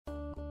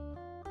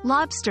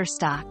Lobster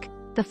stock,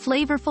 the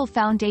flavorful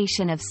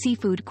foundation of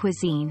seafood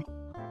cuisine.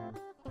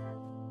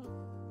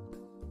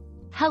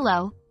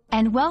 Hello,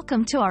 and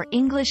welcome to our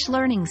English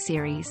learning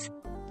series.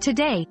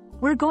 Today,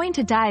 we're going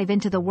to dive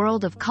into the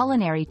world of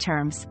culinary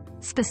terms,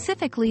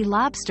 specifically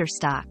lobster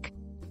stock.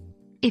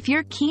 If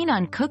you're keen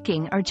on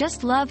cooking or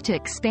just love to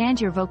expand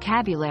your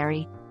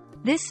vocabulary,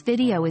 this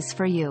video is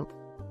for you.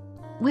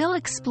 We'll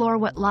explore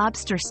what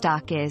lobster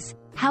stock is,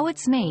 how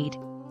it's made,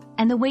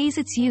 and the ways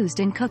it's used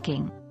in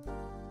cooking.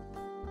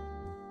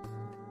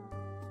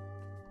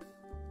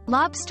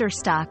 Lobster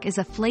stock is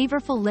a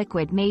flavorful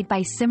liquid made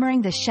by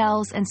simmering the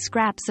shells and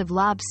scraps of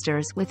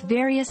lobsters with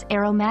various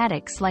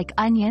aromatics like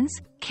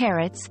onions,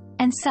 carrots,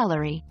 and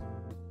celery.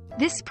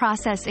 This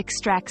process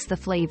extracts the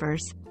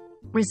flavors,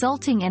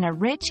 resulting in a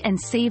rich and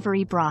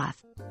savory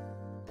broth.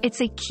 It's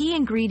a key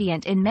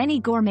ingredient in many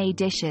gourmet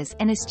dishes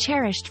and is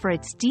cherished for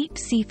its deep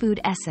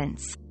seafood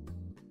essence.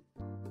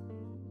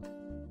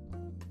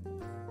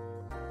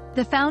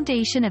 The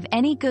foundation of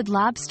any good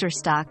lobster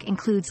stock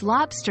includes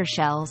lobster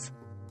shells,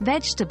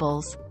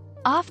 vegetables,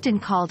 often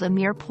called a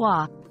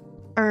mirepoix,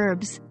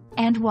 herbs,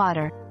 and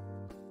water.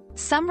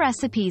 Some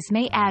recipes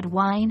may add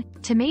wine,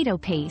 tomato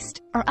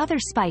paste, or other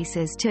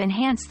spices to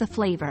enhance the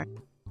flavor.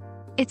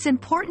 It's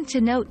important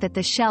to note that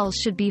the shells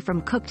should be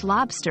from cooked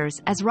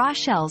lobsters, as raw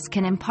shells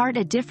can impart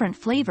a different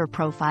flavor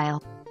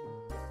profile.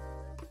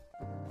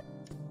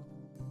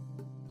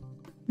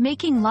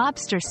 Making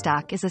lobster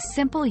stock is a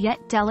simple yet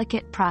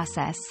delicate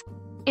process.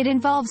 It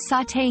involves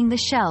sautéing the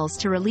shells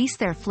to release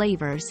their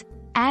flavors,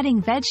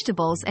 adding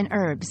vegetables and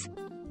herbs,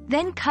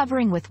 then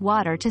covering with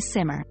water to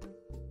simmer.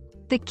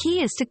 The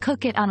key is to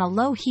cook it on a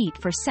low heat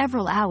for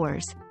several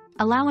hours,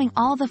 allowing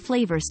all the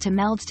flavors to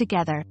meld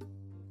together.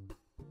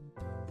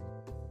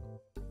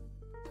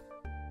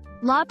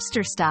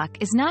 Lobster stock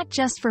is not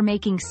just for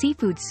making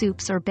seafood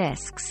soups or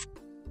bisques.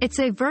 It's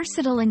a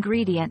versatile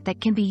ingredient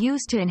that can be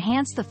used to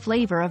enhance the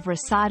flavor of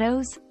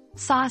risottos,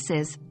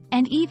 sauces,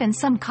 and even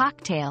some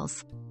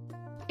cocktails.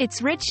 Its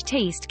rich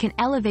taste can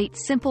elevate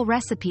simple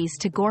recipes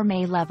to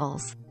gourmet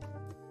levels.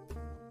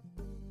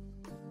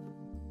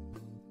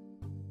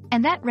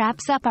 And that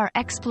wraps up our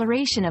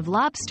exploration of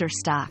lobster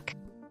stock.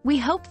 We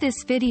hope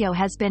this video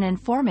has been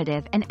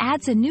informative and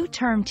adds a new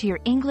term to your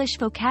English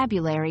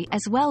vocabulary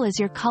as well as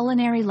your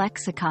culinary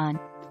lexicon.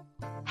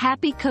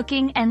 Happy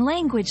cooking and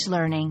language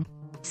learning!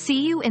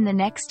 See you in the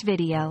next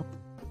video.